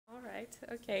right,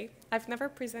 okay. I've never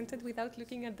presented without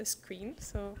looking at the screen,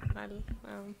 so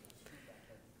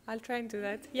I'll try and do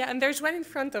that. Yeah, and there's one in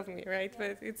front of me, right?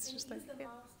 But it's just like, yeah.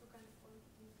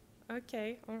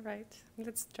 Okay, all right,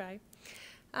 let's try.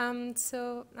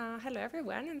 Hello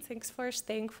everyone, and thanks for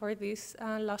staying for this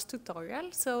last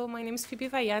tutorial. So my name is Phebe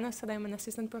Vayanos, and I'm an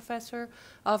assistant professor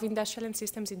of industrial and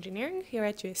systems engineering here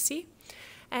at USC.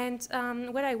 And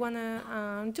what I want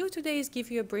to do today is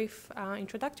give you a brief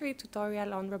introductory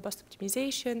tutorial on robust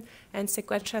optimization and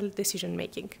sequential decision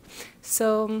making.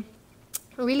 So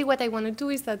really what I want to do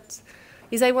is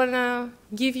I want to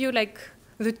give you like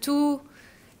the two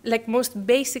most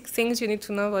basic things you need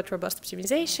to know about robust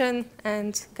optimization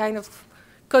and kind of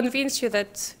convince you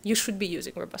that you should be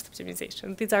using robust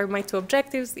optimization. These are my two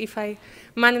objectives. If I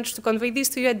manage to convey these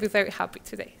to you, I'd be very happy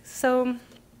today. So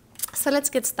let's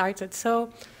get started.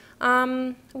 So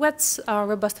what's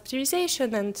robust optimization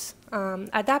and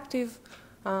adaptive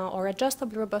or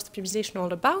adjustable robust optimization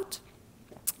all about?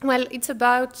 Well, it's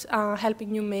about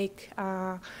helping you make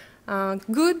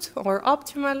good or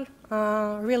optimal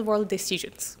real-world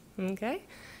decisions. Okay,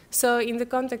 so in the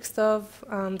context of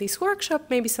this workshop,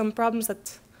 maybe some problems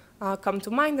that come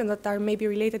to mind and that are maybe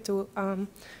related to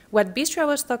what Bistro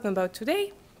was talking about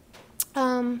today.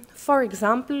 For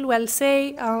example, well,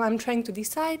 say I'm trying to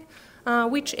decide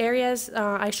which areas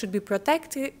I should be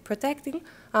protecting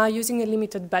using a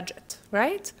limited budget,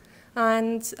 right?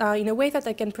 And in a way that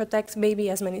I can protect maybe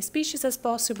as many species as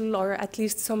possible, or at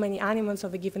least so many animals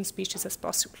of a given species as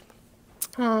possible.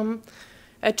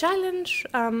 A challenge,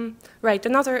 right,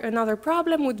 another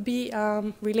problem would be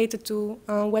related to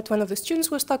what one of the students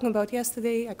was talking about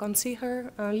yesterday. I can't see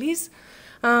her, Liz.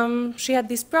 She had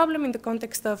this problem in the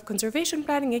context of conservation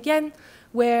planning again,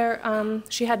 where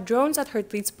she had drones at her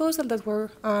disposal that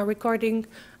were recording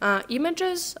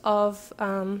images of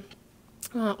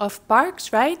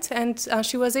parks, right? And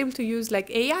she was able to use like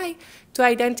AI to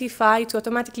identify, to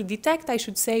automatically detect, I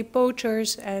should say,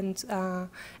 poachers and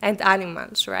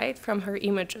animals, right, from her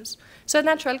images. So a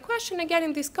natural question, again,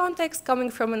 in this context, coming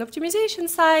from an optimization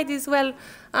side is, well,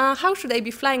 how should I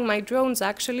be flying my drones,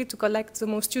 actually, to collect the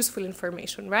most useful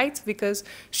information, right? Because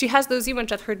she has those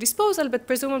images at her disposal, but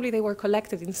presumably they were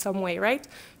collected in some way, right?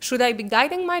 Should I be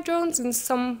guiding my drones in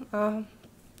some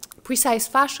precise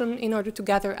fashion in order to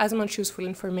gather as much useful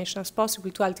information as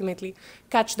possible to ultimately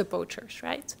catch the poachers,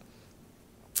 right?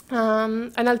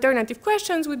 An alternative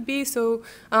questions would be, so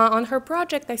on her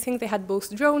project, I think they had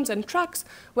both drones and trucks.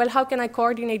 Well, how can I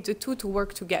coordinate the two to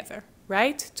work together,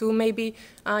 right? To maybe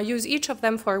use each of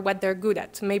them for what they're good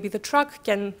at. Maybe the truck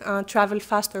can travel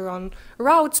faster on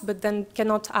routes, but then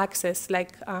cannot access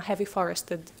like heavy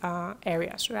forested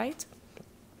areas, right?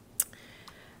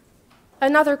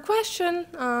 Another question,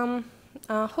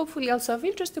 hopefully also of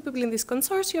interest to people in this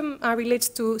consortium, relates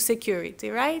to security,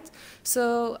 right?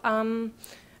 So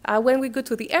when we go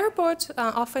to the airport,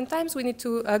 oftentimes we need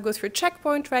to go through a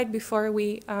checkpoint right before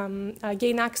we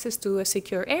gain access to a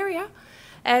secure area.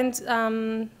 And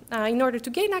in order to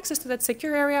gain access to that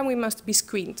secure area, we must be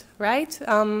screened, right?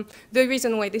 The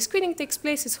reason why the screening takes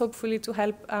place is hopefully to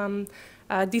help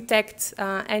detect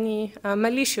any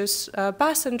malicious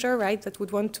passenger, right, that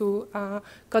would want to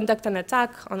conduct an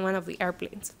attack on one of the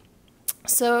airplanes.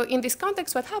 So in this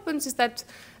context, what happens is that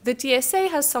the TSA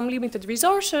has some limited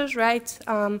resources, right?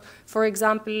 For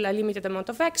example, a limited amount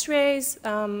of X-rays,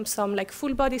 some like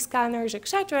full body scanners,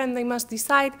 etc., and they must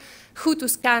decide who to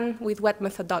scan with what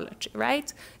methodology,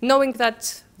 right? Knowing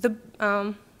that the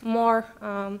more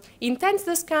intense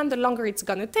the scan, the longer it's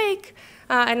going to take,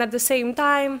 and at the same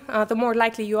time, the more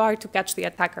likely you are to catch the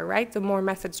attacker, right? The more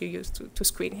methods you use to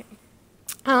screen him.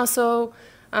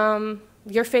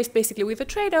 You're faced basically with a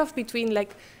trade-off between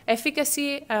like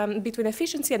efficacy, between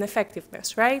efficiency and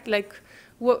effectiveness, right? Like,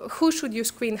 who should you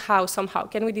screen how somehow?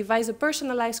 Can we devise a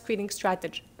personalized screening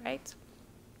strategy, right?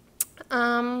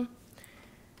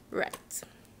 Right.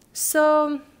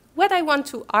 So what I want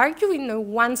to argue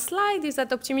in one slide is that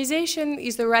optimization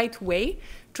is the right way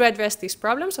to address this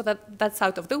problem, so that's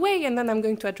out of the way, and then I'm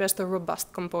going to address the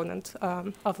robust component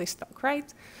of this talk,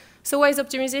 right? So why is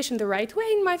optimization the right way,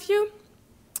 in my view?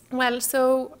 Well,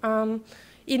 so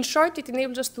in short, it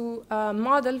enables us to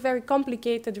model very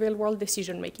complicated real-world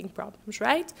decision-making problems,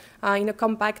 right, in a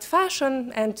compact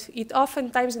fashion, and it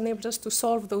oftentimes enables us to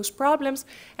solve those problems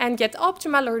and get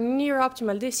optimal or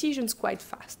near-optimal decisions quite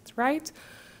fast, right?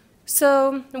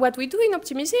 So what we do in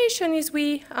optimization is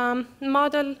we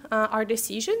model our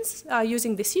decisions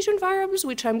using decision variables,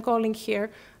 which I'm calling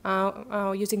here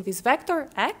using this vector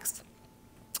x.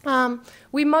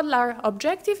 We model our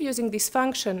objective using this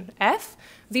function f.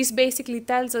 This basically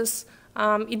tells us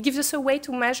it gives us a way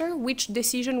to measure which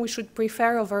decision we should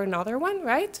prefer over another one,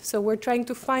 right? So we're trying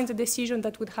to find a decision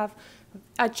that would have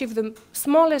achieved the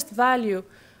smallest value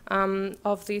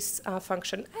of this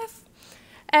function f.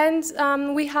 And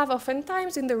we have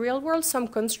oftentimes in the real world some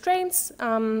constraints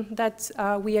that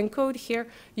we encode here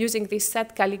using this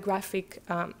set calligraphic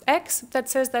X that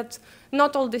says that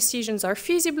not all decisions are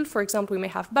feasible. For example, we may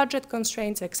have budget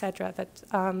constraints, etc., that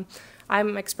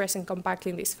I'm expressing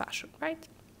compactly in this fashion, right?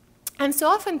 And so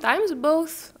oftentimes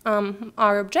both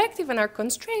our objective and our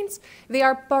constraints, they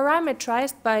are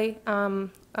parameterized by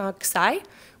xi,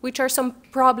 which are some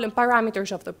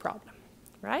parameters of the problem,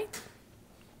 right?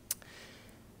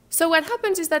 So what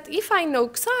happens is that if I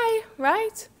know xi,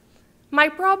 right, my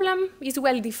problem is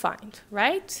well defined,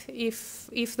 right? If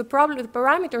the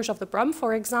parameters of the problem,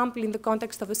 for example, in the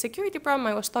context of a security problem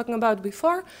I was talking about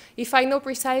before, if I know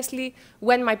precisely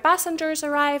when my passengers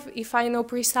arrive, if I know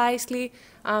precisely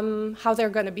how they're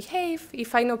going to behave,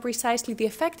 if I know precisely the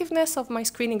effectiveness of my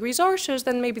screening resources,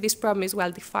 then maybe this problem is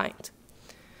well defined.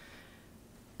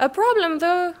 A problem,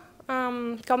 though,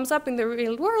 comes up in the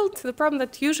real world. The problem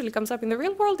that usually comes up in the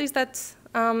real world is that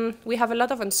we have a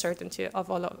lot of uncertainty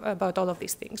about all of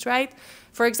these things, right?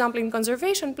 For example, in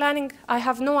conservation planning, I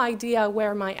have no idea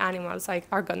where my animals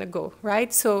are going to go,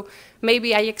 right? So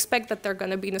maybe I expect that they're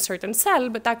going to be in a certain cell,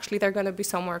 but actually they're going to be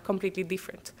somewhere completely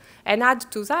different. And add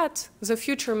to that, the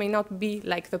future may not be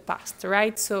like the past,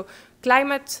 right? So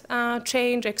climate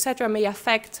change, etc., may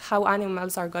affect how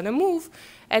animals are going to move.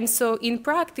 And so in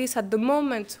practice, at the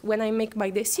moment when I make my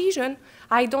decision,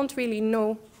 I don't really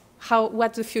know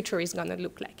what the future is going to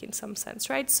look like in some sense,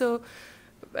 right? So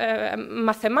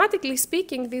mathematically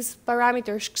speaking, these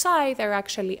parameters xi, they're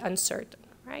actually uncertain,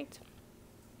 right?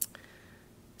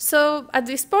 So at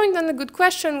this point, then a good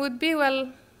question would be,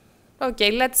 well,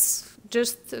 okay, let's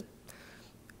just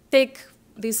take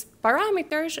these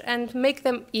parameters and make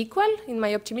them equal in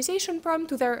my optimization problem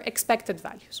to their expected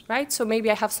values, right? So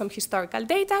maybe I have some historical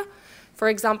data. For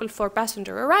example, for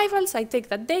passenger arrivals, I take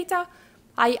that data,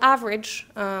 I average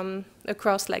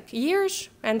across like years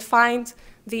and find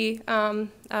the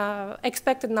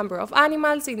expected number of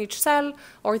animals in each cell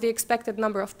or the expected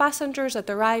number of passengers that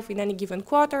arrive in any given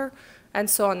quarter and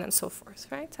so on and so forth,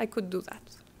 right? I could do that.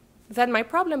 Then my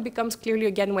problem becomes clearly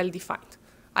again well defined.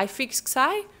 I fix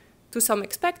xi to some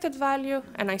expected value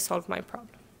and I solve my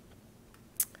problem.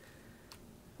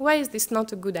 Why is this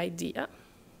not a good idea?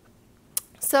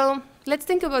 So let's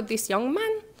think about this young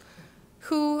man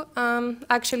who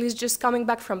actually is just coming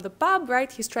back from the pub, right?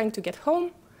 He's trying to get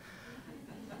home.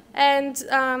 And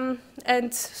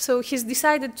so he's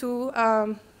decided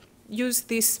to use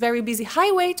this very busy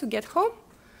highway to get home.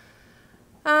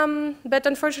 But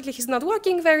unfortunately, he's not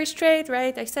walking very straight,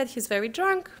 right? I said he's very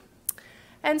drunk.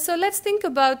 And so let's think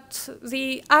about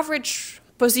the average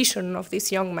position of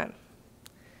this young man.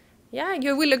 Yeah,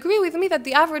 you will agree with me that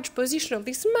the average position of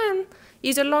this man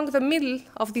is along the middle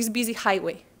of this busy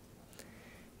highway.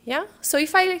 Yeah, so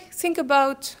if I think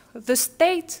about the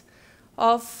state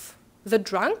of the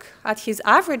drunk at his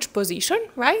average position,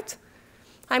 right,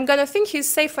 I'm going to think he's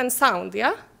safe and sound,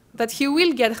 yeah, that he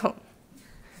will get home.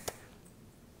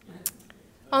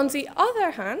 On the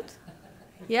other hand,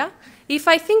 yeah, if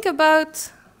I think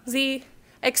about the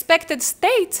expected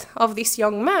state of this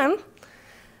young man,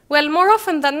 well, more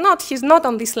often than not, he's not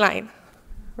on this line,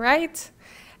 right?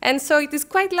 And so it is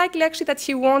quite likely, actually, that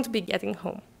he won't be getting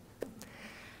home,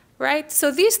 right?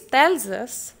 So this tells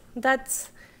us that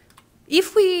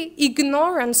if we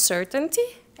ignore uncertainty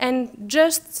and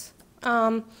just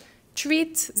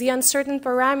treat the uncertain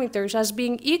parameters as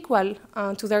being equal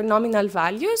to their nominal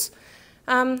values,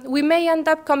 we may end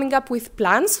up coming up with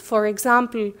plans, for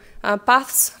example,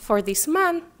 paths for this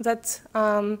man that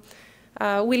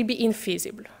will be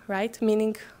infeasible, right?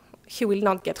 Meaning he will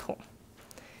not get home.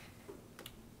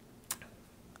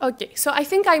 Okay, so I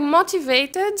think I'm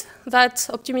motivated that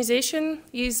optimization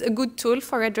is a good tool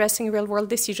for addressing real-world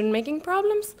decision-making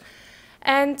problems,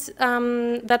 and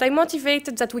that I'm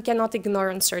motivated that we cannot ignore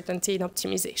uncertainty in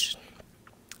optimization.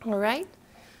 All right?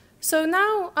 So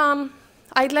now,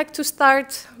 I'd like to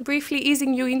start briefly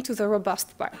easing you into the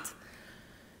robust part.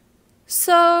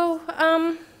 So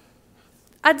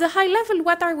at the high level,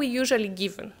 what are we usually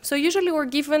given? So usually we're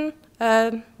given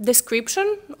a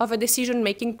description of a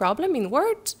decision-making problem in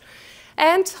words,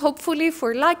 and hopefully, if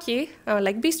we're lucky,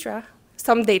 like Bistra,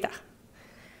 some data.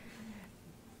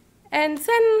 And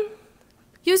then,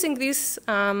 using these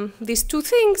two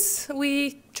things,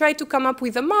 we try to come up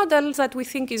with a model that we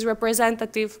think is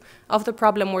representative of the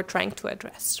problem we're trying to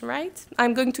address, right?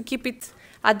 I'm going to keep it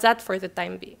at that for the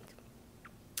time being.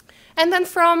 And then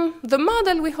from the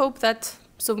model, we hope that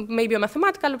so maybe a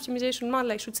mathematical optimization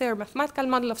model, I should say, or mathematical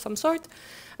model of some sort.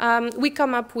 We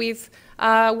come up with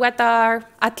what are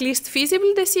at least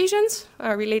feasible decisions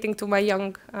relating to my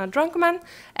young drunk man,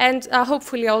 and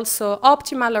hopefully also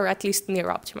optimal or at least near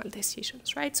optimal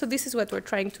decisions, right? So this is what we're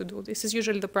trying to do. This is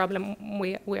usually the problem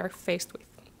we are faced with.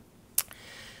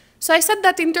 So I said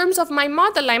that in terms of my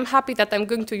model, I'm happy that I'm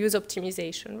going to use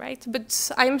optimization, right?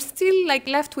 But I'm still like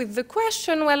left with the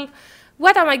question, well,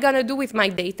 what am I going to do with my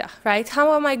data, right?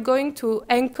 How am I going to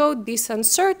encode this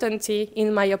uncertainty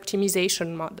in my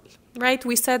optimization model, right?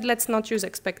 We said let's not use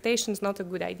expectations, not a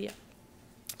good idea.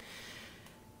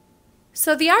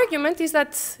 So the argument is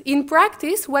that in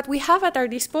practice, what we have at our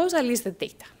disposal is the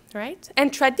data, right?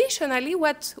 And traditionally,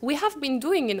 what we have been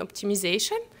doing in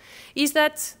optimization is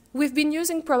that we've been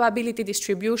using probability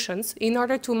distributions in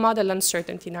order to model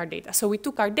uncertainty in our data. So we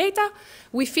took our data,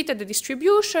 we fitted the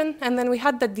distribution, and then we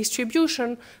had that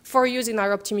distribution for use in our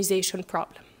optimization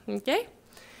problem, okay?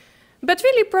 But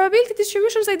really, probability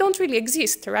distributions, they don't really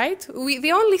exist, right?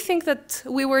 The only thing that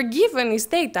we were given is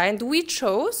data, and we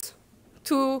chose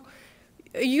to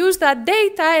use that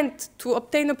data and to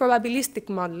obtain a probabilistic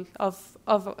model of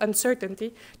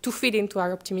uncertainty to fit into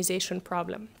our optimization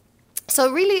problem.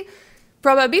 So really,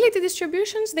 probability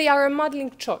distributions, they are a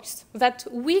modeling choice that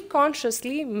we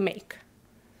consciously make,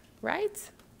 right?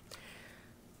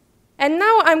 And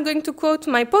now I'm going to quote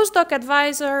my postdoc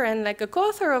advisor and like a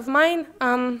co-author of mine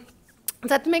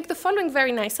that make the following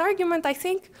very nice argument, I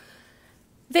think.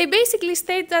 They basically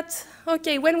state that,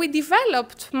 okay, when we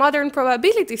developed modern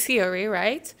probability theory,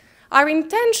 right, our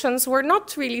intentions were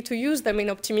not really to use them in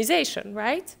optimization,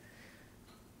 right?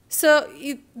 So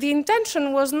the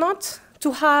intention was not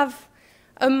to have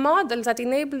a model that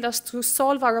enabled us to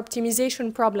solve our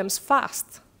optimization problems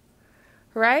fast,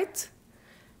 right?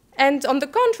 And on the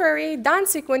contrary,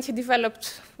 Danzig, when he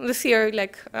developed the theory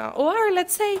like OR,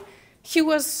 let's say,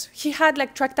 he had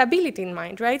like tractability in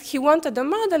mind, right? He wanted a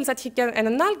model that he can, and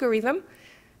an algorithm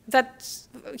that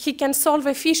he can solve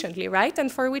efficiently, right?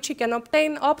 And for which he can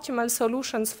obtain optimal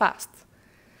solutions fast.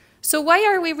 So why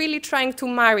are we really trying to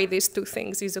marry these two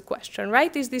things is a question,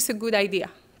 right? Is this a good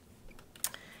idea?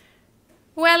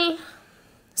 Well,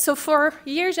 so for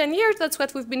years and years, that's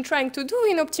what we've been trying to do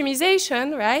in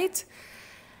optimization, right?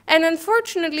 And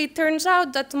unfortunately, it turns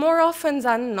out that more often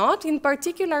than not, in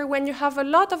particular when you have a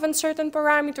lot of uncertain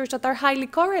parameters that are highly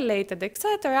correlated,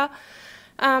 etc.,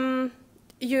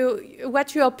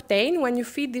 what you obtain when you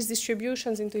feed these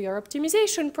distributions into your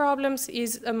optimization problems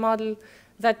is a model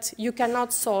that you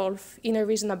cannot solve in a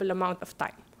reasonable amount of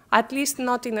time, at least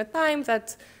not in a time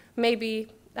that may be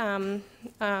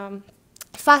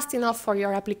fast enough for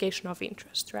your application of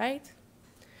interest, right?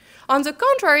 On the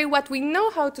contrary, what we know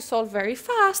how to solve very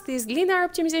fast is linear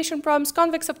optimization problems,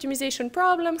 convex optimization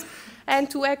problems, and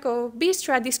to echo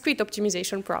Bijlstra, discrete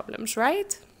optimization problems,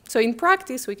 right? So in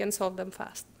practice, we can solve them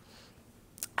fast.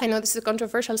 I know this is a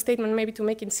controversial statement maybe to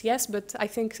make in CS, but I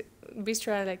think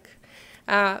Bijlstra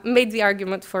made the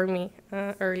argument for me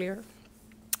earlier.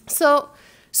 So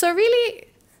really,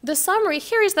 the summary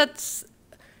here is that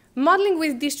modeling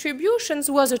with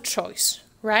distributions was a choice,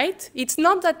 right? It's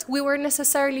not that we were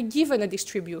necessarily given a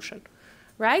distribution,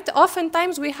 right?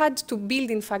 Oftentimes we had to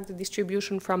build, in fact, the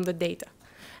distribution from the data.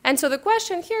 And so the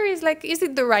question here is like, is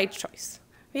it the right choice?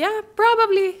 Yeah,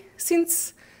 probably,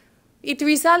 since it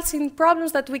results in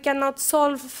problems that we cannot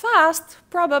solve fast,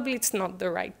 probably it's not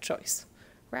the right choice,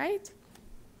 right?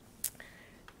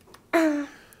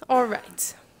 All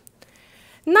right.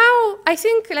 Now, I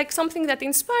think like something that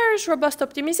inspires robust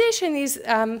optimization is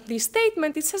this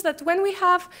statement. It says that when we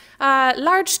have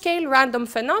large-scale random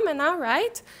phenomena,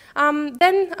 right,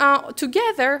 then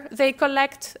together they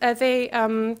collect, they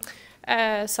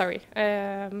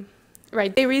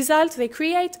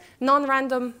create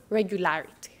non-random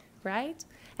regularity, right?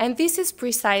 And this is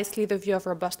precisely the view of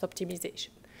robust optimization.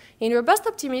 In robust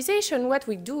optimization, what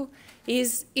we do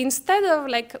is instead of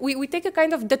like, we take a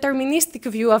kind of deterministic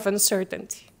view of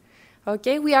uncertainty,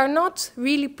 okay? We are not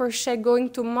really per se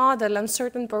going to model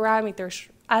uncertain parameters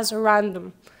as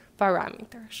random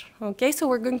parameters, okay? So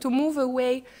we're going to move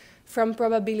away from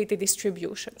probability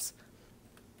distributions,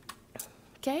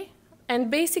 okay? And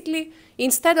basically,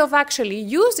 instead of actually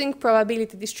using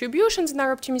probability distributions in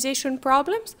our optimization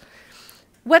problems,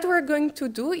 what we're going to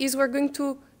do is we're going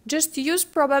to just use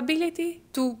probability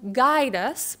to guide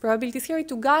us, probability theory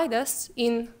to guide us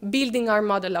in building our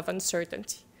model of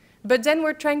uncertainty. But then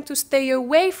we're trying to stay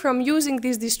away from using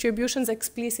these distributions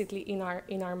explicitly in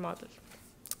our model.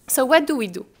 So what do we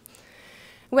do?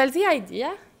 Well, the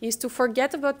idea is to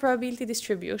forget about probability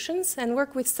distributions and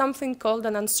work with something called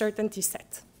an uncertainty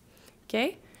set,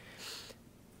 okay?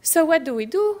 So what do we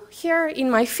do? Here in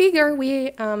my figure,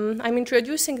 I'm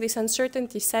introducing this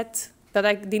uncertainty set that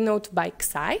I denote by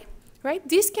xi, right?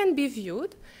 This can be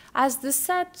viewed as the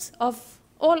set of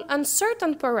all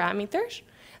uncertain parameters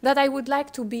that I would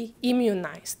like to be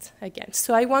immunized against.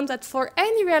 So I want that for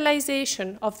any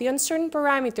realization of the uncertain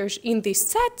parameters in this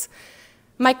set,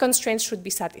 my constraints should be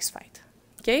satisfied.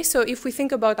 Okay, so if we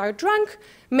think about our drunk,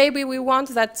 maybe we want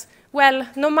that, well,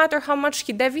 no matter how much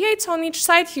he deviates on each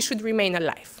side, he should remain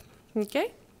alive.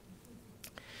 Okay?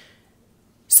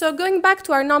 So going back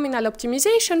to our nominal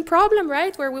optimization problem,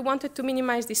 right, where we wanted to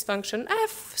minimize this function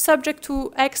f, subject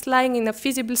to x lying in a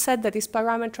feasible set that is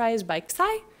parameterized by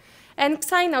xi, and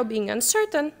xi now being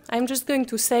uncertain, I'm just going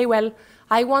to say, well,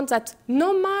 I want that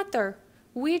no matter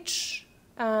which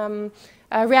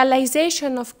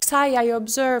realization of xi I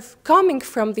observe coming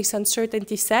from this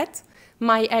uncertainty set,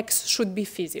 my x should be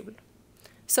feasible.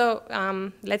 So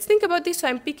let's think about this. So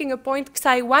I'm picking a point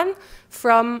xi1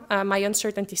 from my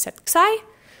uncertainty set xi.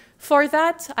 For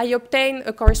that, I obtain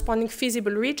a corresponding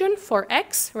feasible region for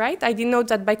x, right? I denote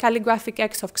that by calligraphic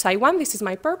x of xi1. This is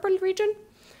my purple region.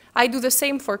 I do the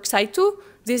same for xi2.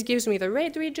 This gives me the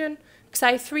red region.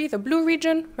 Xi3, the blue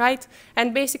region, right?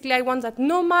 And basically, I want that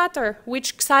no matter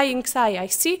which xi in xi I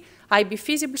see, I be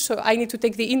feasible. So I need to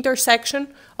take the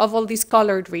intersection of all these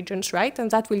colored regions, right?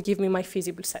 And that will give me my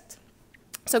feasible set.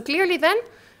 So clearly then,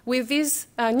 with these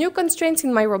new constraints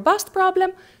in my robust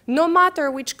problem, no matter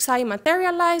which xi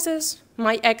materializes,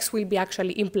 my x will be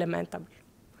actually implementable.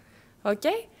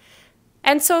 Okay?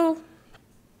 And so,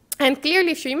 and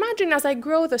clearly if you imagine as I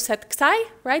grow the set xi,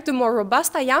 right, the more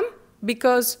robust I am,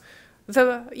 because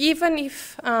even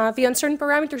if the uncertain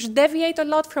parameters deviate a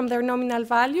lot from their nominal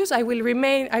values, I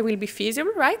will be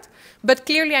feasible, right? But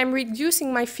clearly I'm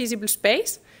reducing my feasible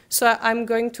space, so I'm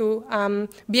going to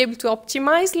be able to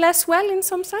optimize less well in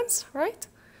some sense, right?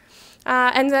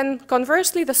 And then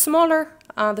conversely, the smaller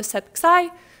the set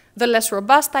xi, the less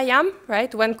robust I am,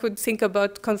 right? One could think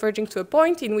about converging to a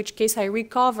point, in which case I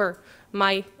recover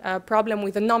my problem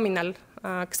with a nominal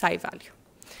xi value.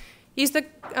 Is the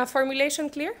formulation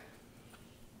clear?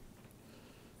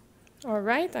 All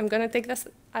right, I'm going to take this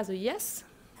as a yes.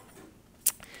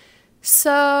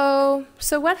 So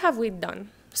what have we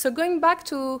done? So going back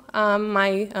to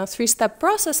my three-step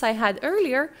process I had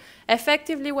earlier,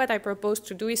 effectively what I propose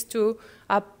to do is to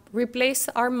replace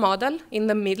our model in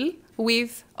the middle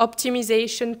with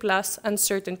optimization plus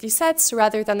uncertainty sets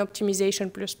rather than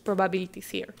optimization plus probability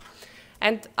theory.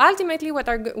 And ultimately, what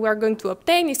we are going to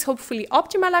obtain is hopefully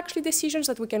optimal actually decisions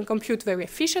that we can compute very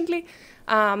efficiently,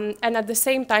 and at the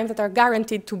same time that are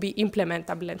guaranteed to be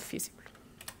implementable and feasible.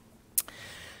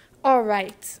 All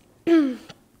right.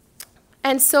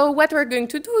 And so what we're going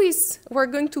to do is we're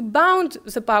going to bound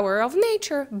the power of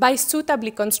nature by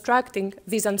suitably constructing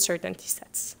these uncertainty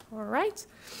sets. All right.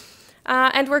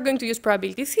 And we're going to use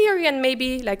probability theory and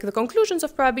maybe like the conclusions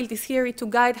of probability theory to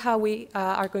guide how we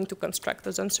are going to construct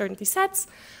those uncertainty sets.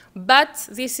 But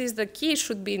this is the key, it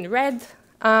should be in red.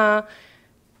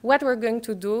 What we're going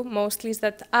to do mostly is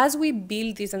that as we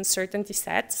build these uncertainty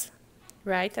sets,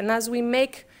 right, and as we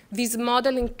make these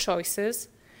modeling choices,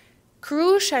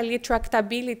 crucially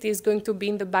tractability is going to be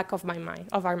in the back of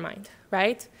our mind,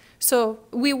 right? So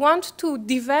we want to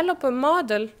develop a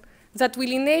model that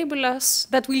will enable us,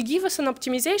 that will give us an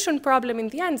optimization problem in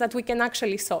the end that we can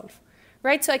actually solve,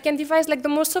 right? So I can devise like the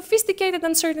most sophisticated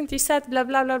uncertainty set, blah,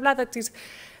 blah, blah, blah, that is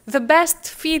the best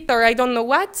fit or I don't know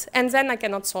what, and then I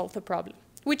cannot solve the problem,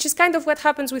 which is kind of what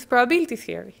happens with probability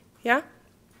theory, yeah?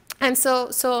 And so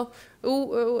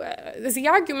the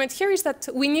argument here is that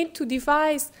we need to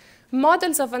devise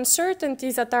models of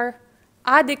uncertainties that are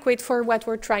adequate for what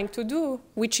we're trying to do,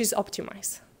 which is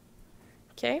optimize,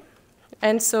 okay?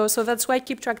 And so that's why I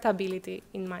keep tractability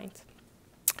in mind.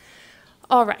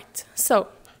 All right, so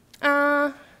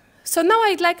now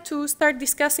I'd like to start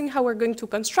discussing how we're going to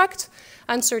construct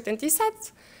uncertainty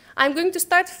sets. I'm going to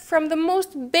start from the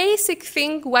most basic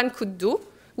thing one could do,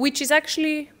 which is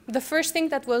actually the first thing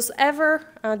that was ever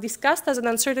discussed as an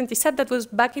uncertainty set that was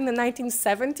back in the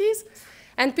 1970s.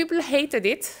 And people hated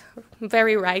it,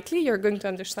 very rightly. You're going to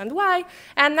understand why.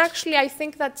 And actually, I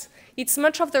think that it's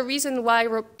much of the reason why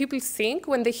people think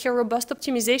when they hear robust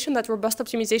optimization that robust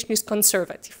optimization is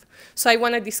conservative. So I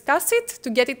want to discuss it to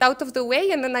get it out of the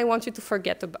way, and then I want you to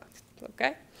forget about it,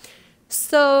 okay?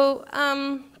 So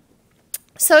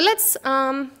let's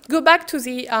go back to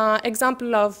the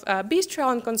example of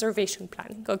bistro and conservation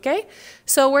planning, okay?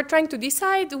 So we're trying to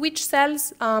decide which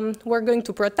cells we're going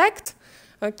to protect.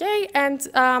 Okay, and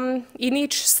in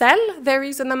each cell, there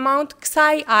is an amount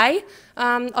xi I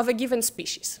of a given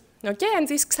species. Okay, and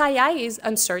this xi I is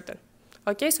uncertain.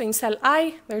 Okay, so in cell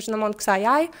I, there's an amount xi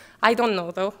I. I don't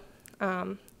know, though,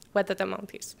 what that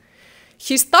amount is.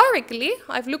 Historically,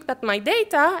 I've looked at my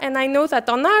data, and I know that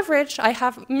on average, I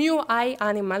have mu I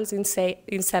animals in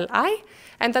cell I,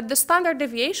 and that the standard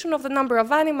deviation of the number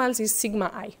of animals is sigma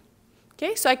I.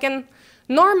 Okay, so I can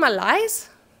normalize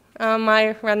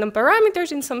my random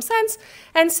parameters in some sense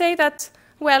and say that,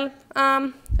 well,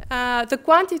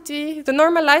 the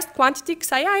normalized quantity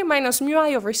xi I minus mu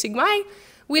I over sigma I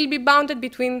will be bounded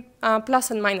between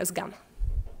plus and minus gamma.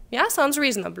 Yeah, sounds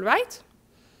reasonable, right?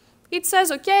 It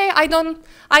says, okay,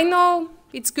 I know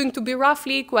it's going to be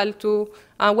roughly equal to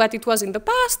what it was in the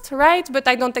past, right? But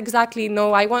I don't exactly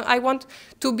know. I want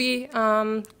to be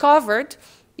covered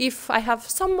if I have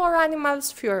some more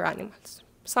animals, fewer animals.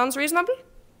 Sounds reasonable?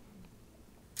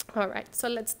 All right, so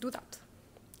let's do that.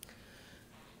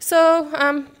 So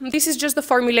this is just the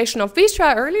formulation of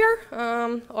Vistra earlier,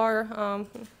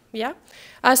 yeah.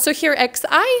 So here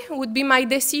xi would be my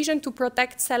decision to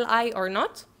protect cell I or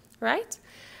not, right?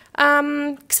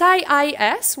 Xi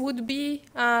is would be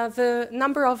the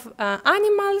number of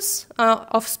animals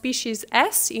of species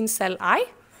S in cell I,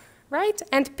 right?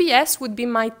 And PS would be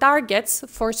my targets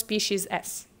for species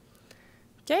S.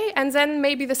 Okay, and then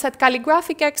maybe the set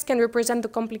calligraphic X can represent the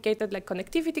complicated like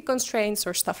connectivity constraints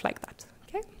or stuff like that.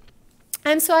 Okay,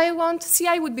 and so I want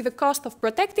Ci would be the cost of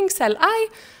protecting cell I.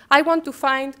 I want to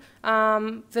find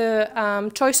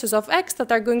the choices of X that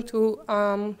are going to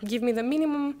give me the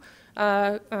minimum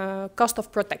cost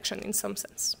of protection in some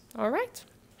sense. All right.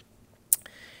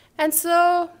 And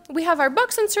so we have our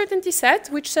box uncertainty set,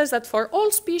 which says that for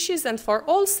all species and for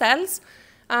all cells,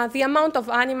 the amount of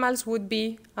animals would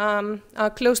be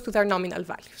close to their nominal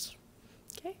values.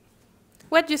 Okay.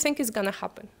 What do you think is going to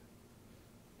happen?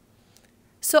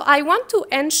 So I want to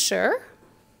ensure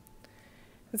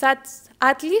that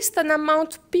at least an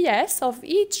amount PS of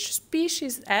each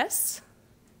species S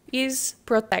is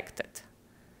protected.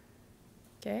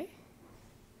 Okay.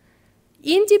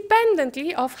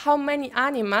 Independently of how many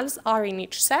animals are in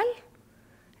each cell,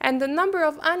 and the number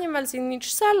of animals in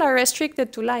each cell are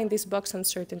restricted to lie in this box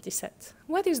uncertainty set.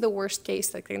 What is the worst case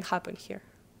that can happen here?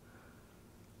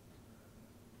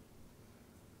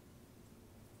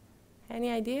 Any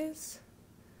ideas?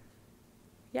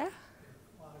 Yeah? A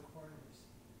lot of corners.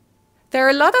 There are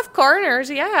a lot of corners,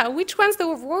 yeah. Which one's the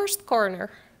worst corner?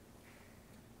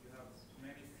 You have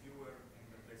many fewer in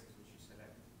the places which you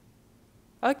select.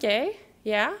 Okay,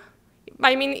 yeah.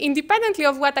 I mean, independently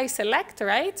of what I select,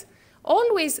 right?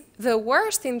 Always the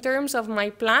worst in terms of my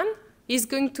plan is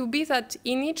going to be that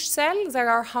in each cell there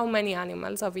are how many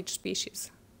animals of each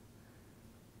species?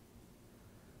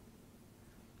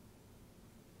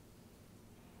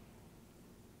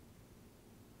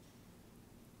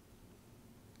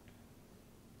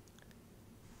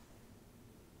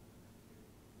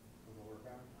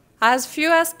 As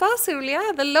few as possible,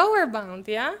 yeah, the lower bound,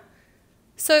 yeah?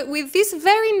 So with this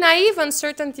very naive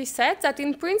uncertainty set that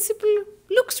in principle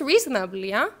looks reasonable,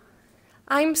 yeah?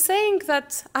 I'm saying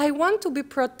that I want to be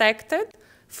protected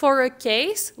for a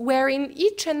case where in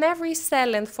each and every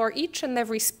cell and for each and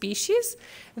every species,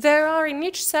 there are in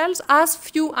each cell as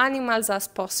few animals as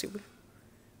possible.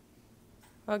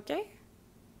 Okay?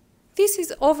 This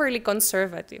is overly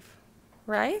conservative,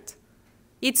 right?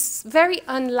 It's very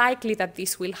unlikely that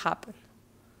this will happen,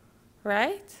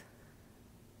 right?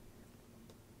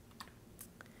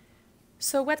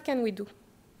 So what can we do?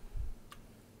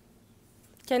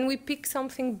 Can we pick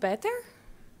something better?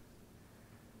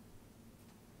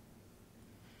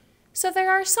 So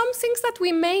there are some things that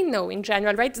we may know in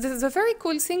general, right? The very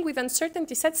cool thing with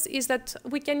uncertainty sets is that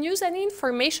we can use any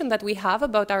information that we have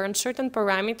about our uncertain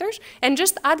parameters and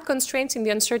just add constraints in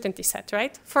the uncertainty set,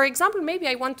 right? For example, maybe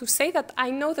I want to say that I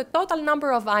know the total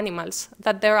number of animals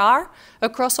that there are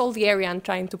across all the area I'm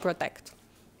trying to protect.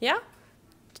 Yeah?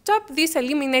 Top, this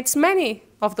eliminates many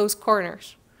of those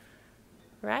corners,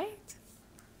 right?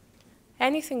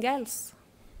 Anything else?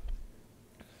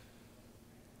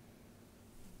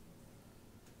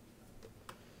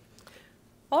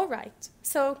 All right,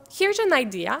 so here's an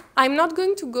idea. I'm not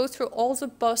going to go through all the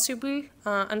possible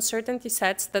uncertainty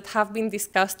sets that have been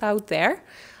discussed out there.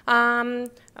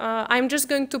 I'm just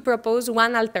going to propose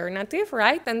one alternative,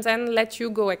 right? And then let you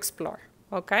go explore,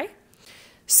 okay?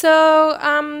 So,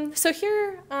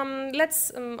 here,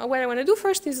 what I want to do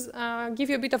first is give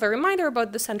you a bit of a reminder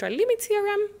about the central limit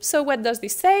theorem. So what does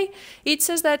this say? It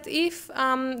says that if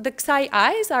the xi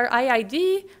i's are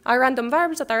IID, are random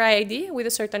variables that are IID with a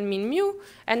certain mean mu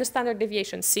and a standard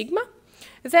deviation sigma,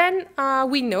 then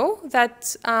we know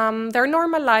that their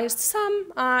normalized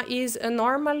sum is a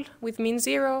normal with mean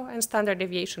 0 and standard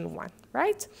deviation 1,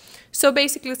 right? So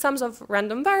basically, sums of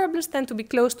random variables tend to be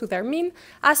close to their mean,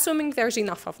 assuming there's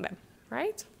enough of them,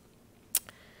 right?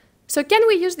 So can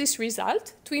we use this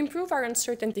result to improve our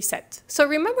uncertainty set? So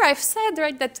remember, I've said,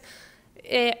 right, that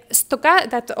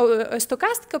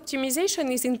stochastic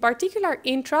optimization is in particular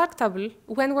intractable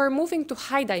when we're moving to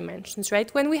high dimensions,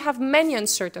 right? When we have many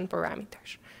uncertain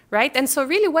parameters, right? And so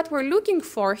really what we're looking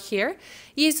for here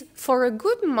is for a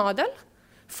good model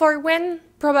for when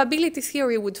probability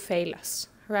theory would fail us,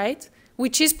 right?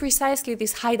 Which is precisely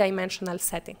this high dimensional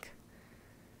setting.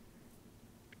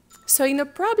 So in a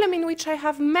problem in which I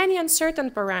have many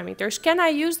uncertain parameters, can I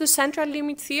use the central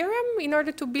limit theorem in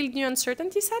order to build new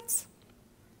uncertainty sets?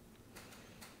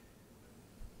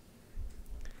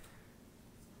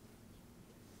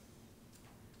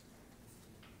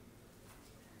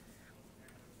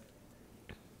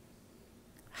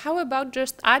 How about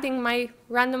just adding my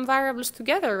random variables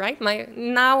together, right? My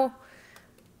now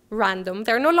random,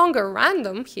 they're no longer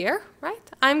random here, right?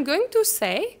 I'm going to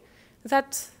say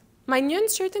that my new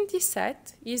uncertainty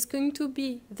set is going to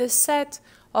be the set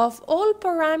of all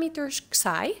parameters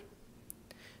xi,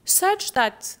 such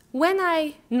that when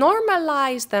I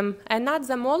normalize them and add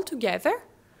them all together,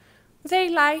 they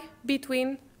lie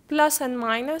between plus and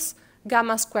minus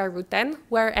gamma square root n,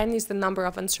 where n is the number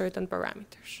of uncertain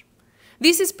parameters.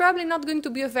 This is probably not going to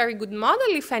be a very good model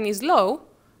if n is low,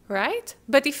 right?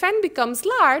 But if n becomes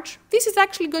large, this is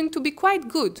actually going to be quite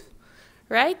good,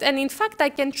 right? And in fact, I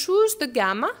can choose the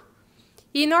gamma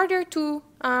in order to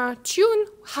tune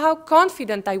how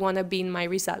confident I want to be in my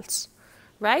results,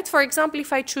 right? For example,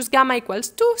 if I choose gamma equals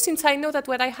 2, since I know that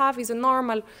what I have is a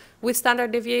normal with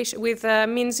standard deviation, with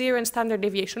mean 0 and standard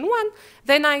deviation 1,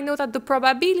 then I know that the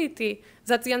probability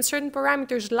that the uncertain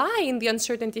parameters lie in the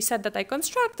uncertainty set that I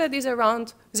constructed is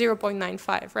around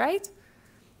 0.95, right?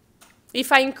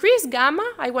 If I increase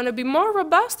gamma, I want to be more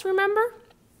robust, remember?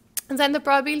 And then the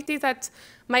probability that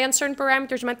my uncertain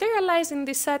parameters materialize in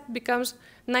this set becomes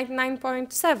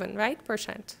 99.7, right,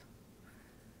 %.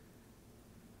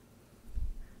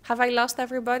 Have I lost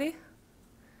everybody?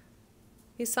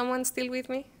 Is someone still with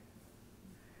me?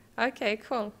 Okay,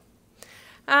 cool.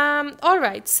 All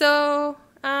right, so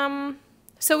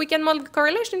we can model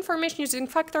correlation information using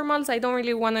factor models. I don't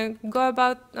really want to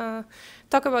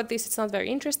talk about this. It's not very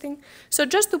interesting. So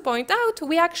just to point out,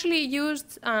 we actually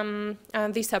used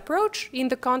this approach in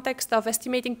the context of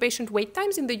estimating patient wait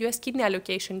times in the US kidney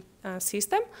allocation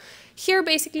system. Here,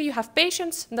 basically, you have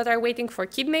patients that are waiting for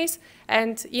kidneys,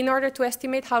 and in order to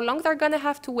estimate how long they're going to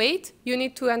have to wait, you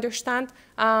need to understand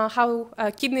how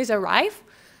kidneys arrive.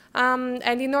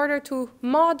 And in order to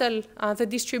model the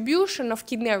distribution of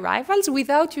kidney arrivals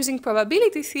without using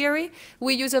probability theory,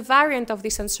 we use a variant of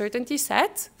this uncertainty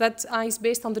set that is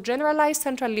based on the generalized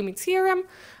central limit theorem.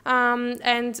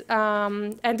 And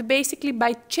basically,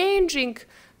 by changing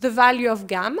the value of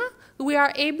gamma, we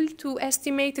are able to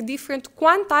estimate different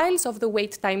quantiles of the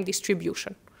wait time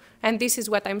distribution. And this is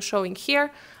what I'm showing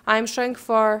here. I'm showing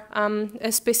for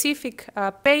a specific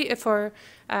for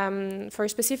a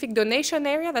specific donation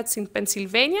area that's in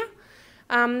Pennsylvania,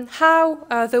 how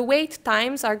the wait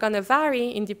times are going to vary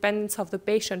in dependence of the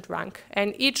patient rank.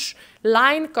 And each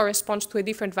line corresponds to a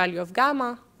different value of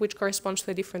gamma, which corresponds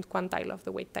to a different quantile of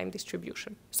the wait time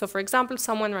distribution. So for example,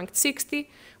 someone ranked 60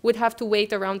 would have to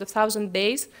wait around 1,000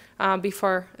 days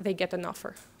before they get an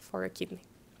offer for a kidney.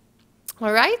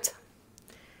 All right?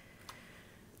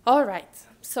 All right,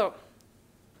 so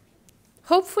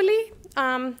hopefully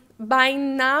by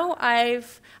now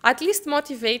I've at least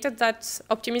motivated that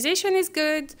optimization is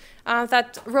good,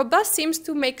 that robust seems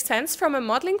to make sense from a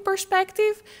modeling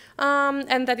perspective,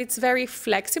 and that it's very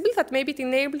flexible, that maybe it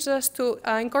enables us to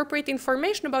incorporate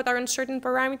information about our uncertain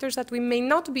parameters that we may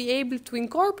not be able to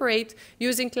incorporate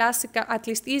using classical, at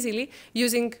least easily,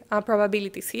 using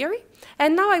probability theory.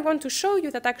 And now I want to show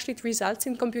you that actually it results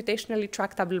in computationally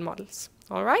tractable models.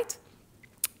 All right?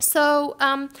 So,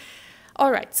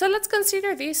 so let's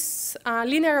consider this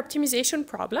linear optimization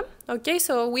problem. Okay,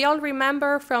 so we all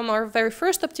remember from our very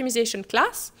first optimization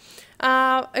class,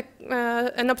 an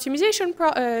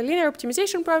linear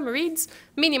optimization problem reads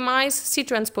minimize C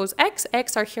transpose X.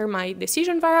 X are here my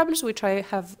decision variables, which I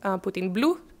have put in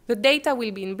blue. The data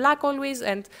will be in black always,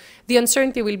 and the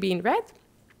uncertainty will be in red,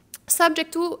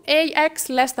 subject to AX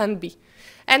less than B.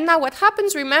 And now what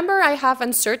happens, remember, I have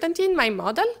uncertainty in my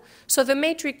model. So the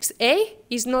matrix A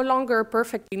is no longer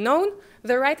perfectly known.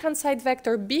 The right-hand side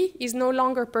vector B is no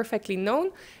longer perfectly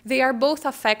known. They are both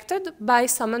affected by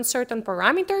some uncertain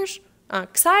parameters,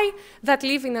 xi, that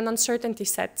live in an uncertainty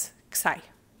set xi.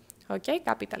 okay,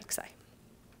 capital Xi.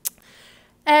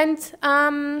 And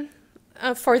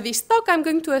for this talk, I'm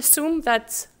going to assume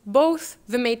that both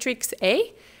the matrix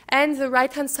A and the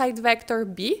right-hand side vector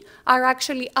B are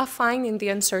actually affine in the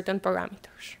uncertain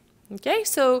parameters. Okay,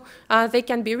 so they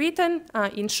can be written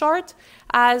in short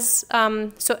as,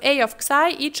 so A of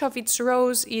Xi, each of its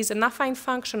rows is an affine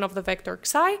function of the vector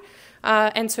Xi,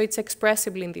 and so it's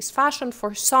expressible in this fashion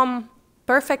for some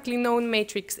perfectly known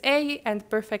matrix A and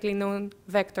perfectly known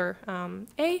vector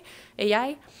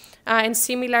AI. And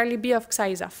similarly, B of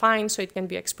Xi is affine, so it can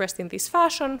be expressed in this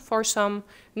fashion for some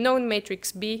known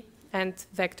matrix B and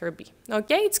vector B.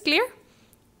 Okay, it's clear?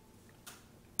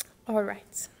 All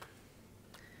right.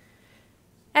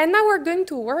 And now we're going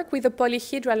to work with a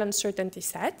polyhedral uncertainty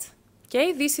set.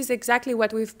 Okay, this is exactly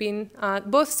what we've been,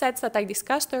 both sets that I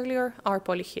discussed earlier are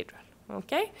polyhedral.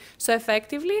 Okay, so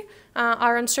effectively,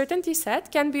 our uncertainty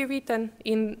set can be written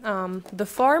in the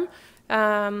form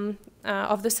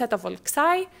of the set of all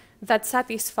Xi that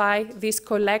satisfy this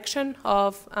collection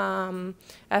of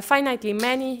finitely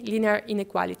many linear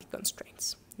inequality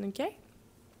constraints. Okay.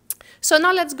 So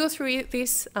now let's go through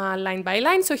this line by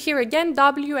line. So here again,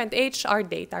 W and H are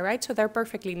data, right? So they're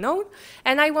perfectly known.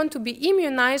 And I want to be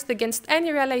immunized against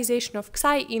any realization of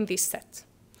Xi in this set.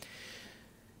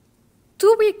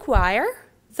 To require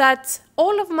that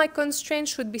all of my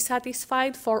constraints should be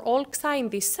satisfied for all Xi in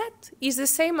this set is the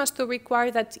same as to require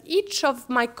that each of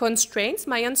my constraints,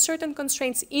 my uncertain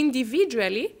constraints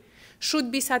individually,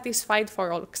 should be satisfied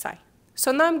for all Xi.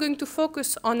 So now I'm going to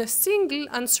focus on a single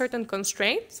uncertain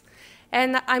constraint,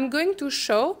 and I'm going to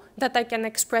show that I can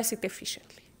express it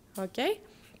efficiently, okay?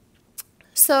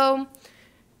 So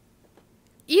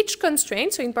each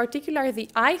constraint, so in particular the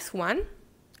ith one,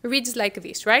 reads like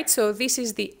this, right? So this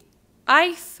is the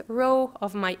ith row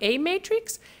of my A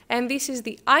matrix, and this is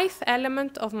the ith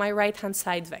element of my right-hand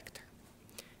side vector,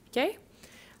 okay?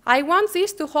 I want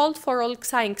this to hold for all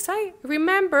Xi and Xi.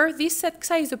 Remember, this set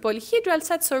Xi is a polyhedral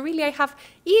set, so really I have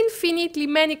infinitely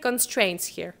many constraints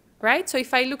here, right? So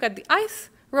if I look at the ith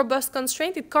robust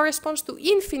constraint, it corresponds to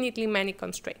infinitely many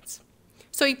constraints.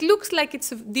 So it looks like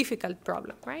it's a difficult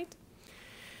problem, right?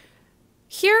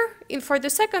 Here, for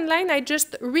the second line, I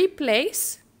just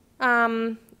replace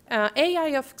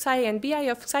AI of Xi and Bi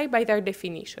of Xi by their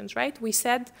definitions, right? We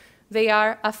said they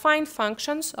are affine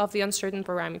functions of the uncertain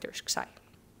parameters Xi.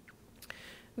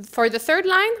 For the third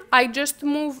line, I just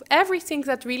move everything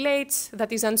that relates,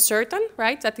 that is uncertain,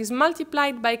 right? That is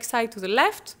multiplied by Xi to the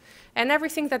left, and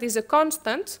everything that is a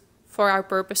constant, for our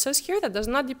purposes here, that does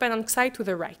not depend on Xi to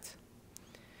the right.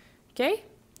 Okay?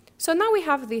 So now we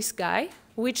have this guy,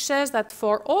 which says that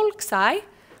for all Xi,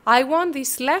 I want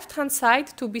this left-hand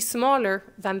side to be smaller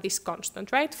than this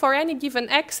constant, right? For any given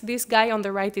x, this guy on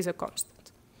the right is a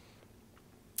constant.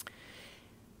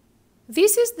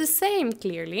 This is the same,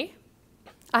 clearly,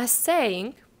 as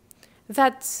saying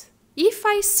that if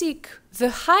I seek the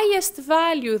highest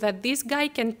value that this guy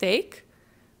can take,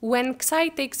 when Xi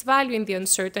takes value in the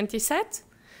uncertainty set,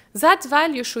 that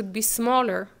value should be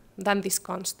smaller than this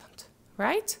constant,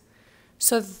 right?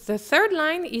 So the third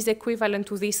line is equivalent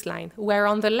to this line, where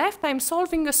on the left I'm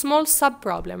solving a small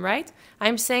subproblem, right?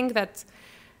 I'm saying that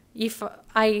if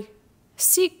I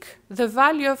seek the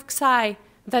value of Xi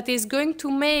that is going to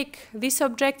make this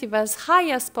objective as high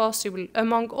as possible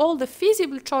among all the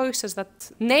feasible choices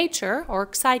that nature or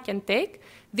Xi can take,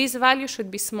 this value should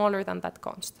be smaller than that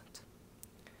constant.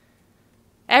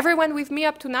 Everyone with me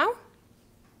up to now?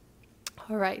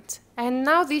 All right. And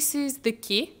now this is the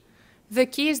key. The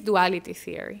key is duality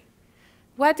theory.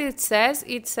 What it says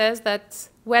that,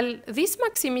 well, this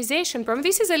maximization problem,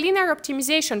 this is a linear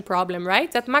optimization problem, right?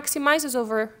 That maximizes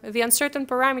over the uncertain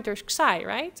parameters Xi,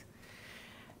 right?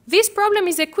 This problem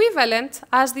is equivalent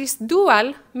as this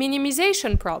dual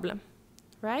minimization problem,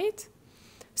 right?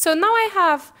 So now I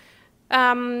have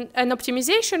an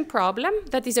optimization problem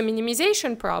that is a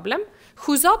minimization problem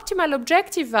whose optimal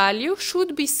objective value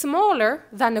should be smaller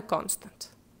than a constant.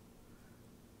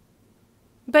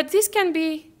 But this can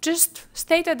be just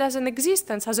stated as an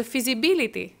existence, as a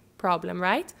feasibility problem,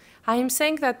 right? I am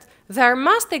saying that there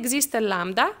must exist a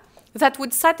lambda that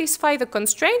would satisfy the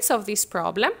constraints of this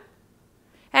problem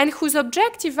and whose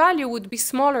objective value would be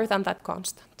smaller than that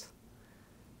constant.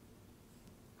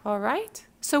 All right?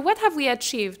 So what have we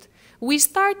achieved? We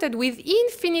started with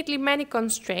infinitely many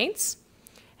constraints,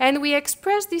 and we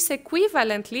expressed this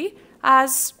equivalently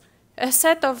as a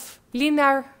set of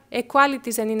linear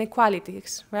equalities and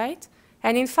inequalities, right?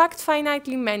 And in fact,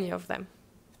 finitely many of them,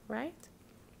 right?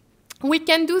 We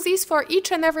can do this for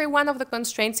each and every one of the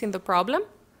constraints in the problem,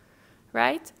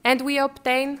 right? And we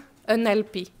obtain an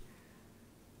LP.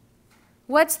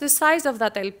 what's the size of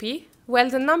that LP? Well,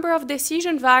 the number of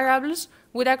decision variables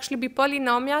would actually be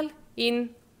polynomial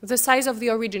in the size of the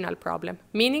original problem,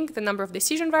 meaning the number of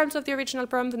decision variables of the original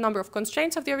problem, the number of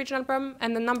constraints of the original problem,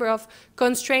 and the number of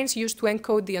constraints used to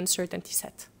encode the uncertainty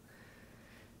set.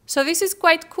 So this is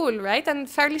quite cool, right? And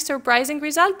fairly surprising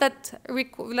result that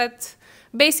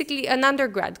basically an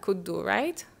undergrad could do,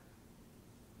 right?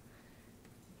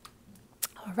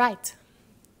 All right.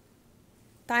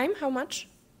 Time, how much?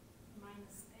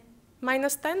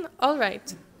 Minus 10? All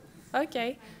right.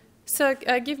 Okay. So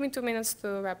give me 2 minutes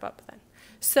to wrap up then.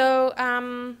 So,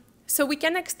 so we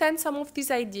can extend some of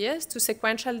these ideas to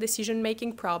sequential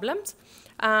decision-making problems,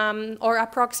 or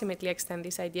approximately extend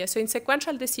this idea. So in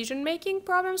sequential decision-making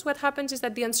problems, what happens is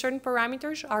that the uncertain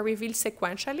parameters are revealed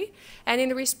sequentially, and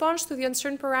in response to the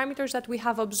uncertain parameters that we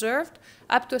have observed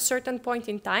up to a certain point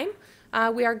in time,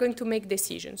 we are going to make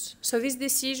decisions. So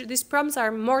these problems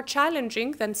are more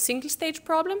challenging than single-stage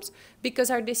problems because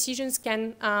our decisions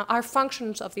are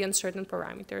functions of the uncertain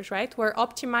parameters, right? We're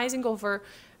optimizing over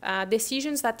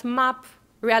decisions that map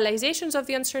realizations of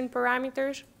the uncertain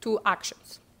parameters to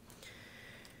actions.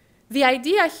 The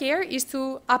idea here is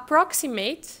to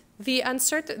approximate the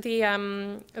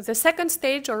second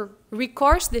stage or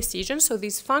recourse decisions, so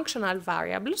these functional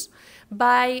variables,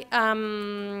 by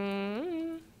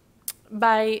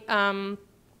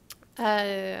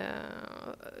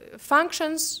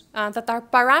functions that are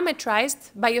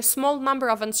parametrized by a small number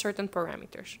of uncertain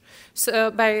parameters.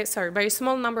 So by a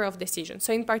small number of decisions.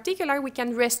 So in particular, we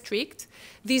can restrict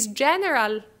these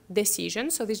general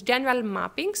decisions, so these general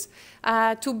mappings,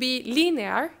 to be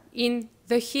linear in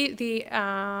the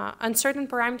uncertain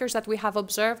parameters that we have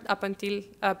observed up until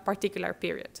a particular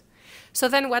period. So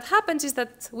then what happens is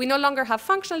that we no longer have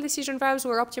functional decision variables,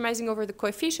 we're optimizing over the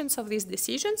coefficients of these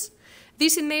decisions.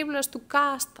 This enables us to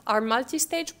cast our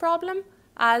multi-stage problem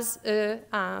as a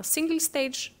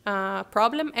single-stage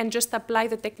problem and just apply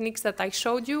the techniques that I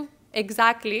showed you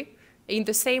exactly in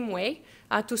the same way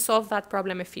to solve that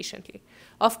problem efficiently.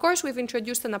 Of course, we've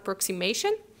introduced an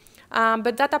approximation,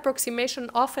 but that approximation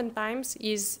oftentimes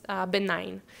is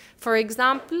benign. For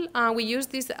example, we use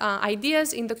these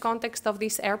ideas in the context of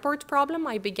this airport problem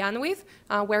I began with,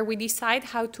 where we decide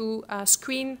how to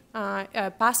screen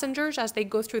passengers as they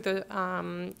go through the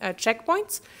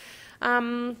checkpoints.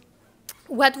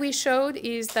 What we showed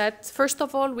is that, first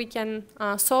of all, we can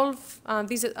solve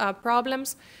these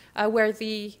problems where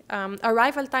the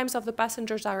arrival times of the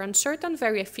passengers are uncertain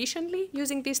very efficiently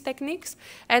using these techniques,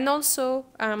 and also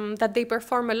that they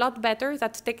perform a lot better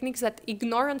than techniques that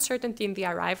ignore uncertainty in the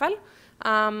arrival,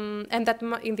 and that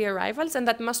in the arrivals, and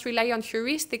that must rely on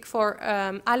heuristics for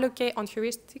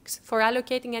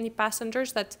allocating any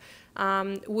passengers that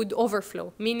would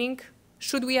overflow, meaning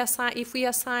if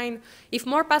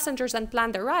more passengers than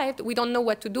planned arrived, we don't know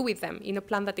what to do with them in a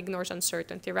plan that ignores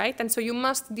uncertainty, right? And so you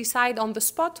must decide on the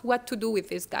spot what to do with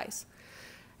these guys.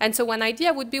 And so one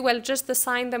idea would be, well, just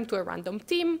assign them to a random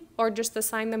team, or just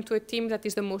assign them to a team that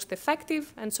is the most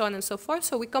effective, and so on and so forth.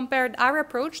 So we compared our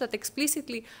approach that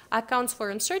explicitly accounts for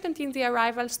uncertainty in the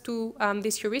arrivals to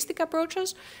these heuristic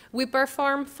approaches. We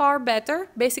perform far better.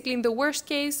 Basically, in the worst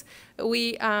case,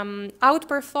 we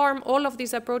outperform all of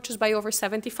these approaches by over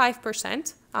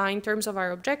 75% in terms of our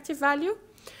objective value.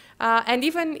 And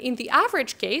even in the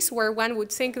average case, where one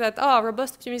would think that, oh,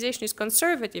 robust optimization is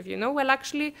conservative, you know, well,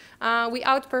 actually, we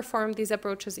outperform these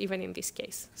approaches even in this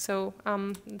case. So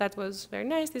that was very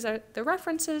nice. These are the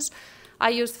references I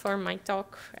used for my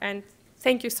talk. And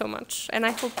thank you so much. And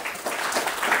I hope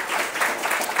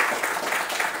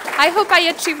I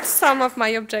achieved some of my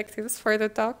objectives for the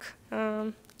talk.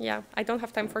 Yeah, I don't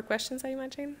have time for questions, I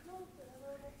imagine.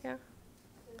 Yeah.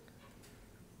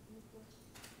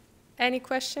 Any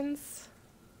questions?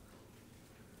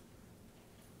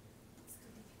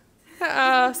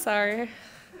 Oh, sorry.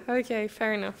 Okay,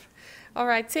 fair enough. All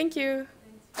right, thank you.